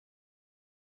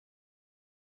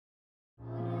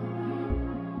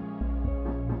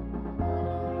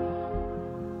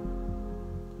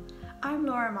I'm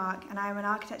Laura Mark and I'm an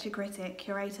architecture critic,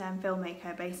 curator and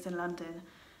filmmaker based in London.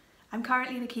 I'm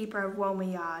currently the Keeper of Walmer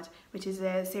Yard, which is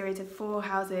a series of 4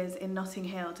 houses in Notting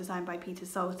Hill designed by Peter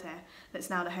Salter that's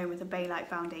now the home of the Baylight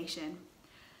Foundation.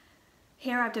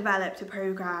 Here I've developed a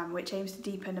programme which aims to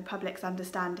deepen the public's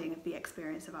understanding of the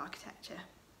experience of architecture.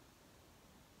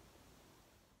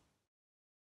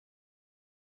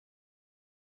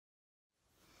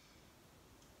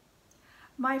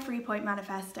 My 3-point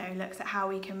manifesto looks at how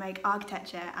we can make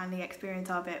architecture and the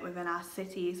experience of it within our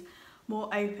cities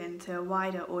more open to a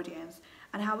wider audience,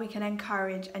 and how we can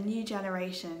encourage a new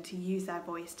generation to use their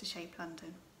voice to shape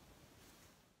London.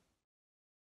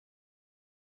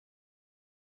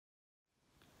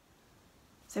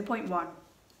 So point 1,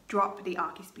 drop the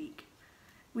archispeak.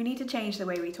 We need to change the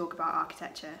way we talk about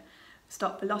architecture.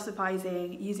 Stop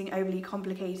philosophising, using overly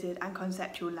complicated and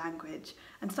conceptual language,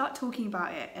 and start talking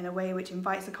about it in a way which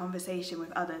invites a conversation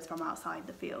with others from outside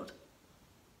the field.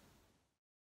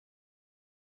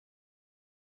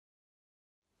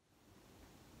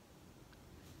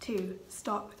 Two,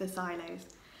 stop the silos.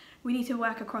 We need to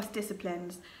work across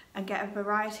disciplines and get a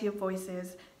variety of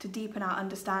voices to deepen our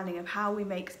understanding of how we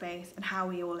make space and how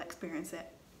we all experience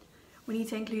it. We need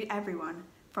to include everyone,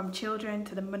 from children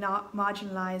to the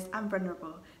marginalised and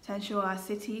vulnerable, to ensure our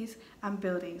cities and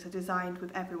buildings are designed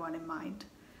with everyone in mind.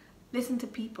 Listen to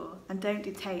people and don't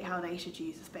dictate how they should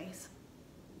use the space.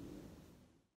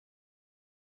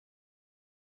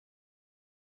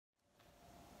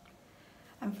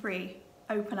 And 3,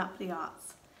 open up the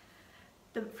arts.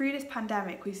 Through this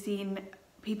pandemic, we've seen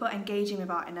people engaging with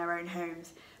art in their own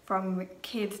homes, from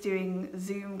kids doing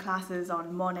Zoom classes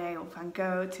on Monet or Van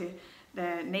Gogh to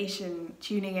the nation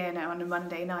tuning in on a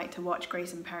Monday night to watch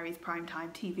Grace and Perry's primetime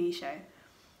TV show.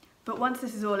 But once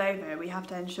this is all over, we have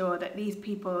to ensure that these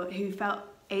people who felt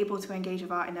able to engage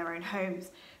with art in their own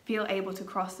homes feel able to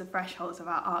cross the thresholds of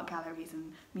our art galleries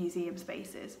and museum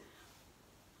spaces.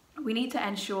 We need to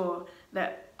ensure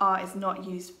that art is not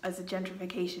used as a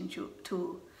gentrification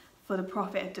tool for the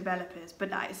profit of developers, but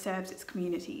that it serves its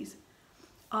communities.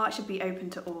 Art should be open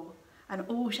to all, and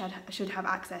all should have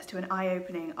access to an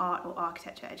eye-opening art or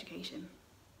architecture education.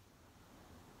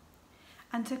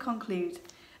 And to conclude,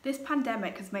 this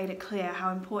pandemic has made it clear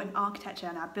how important architecture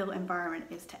and our built environment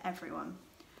is to everyone.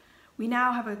 We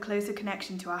now have a closer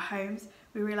connection to our homes.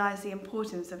 We realise the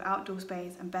importance of outdoor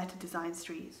space and better designed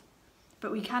streets.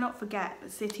 But we cannot forget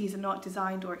that cities are not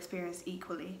designed or experienced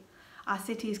equally. Our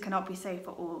cities cannot be safe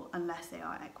for all unless they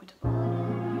are equitable.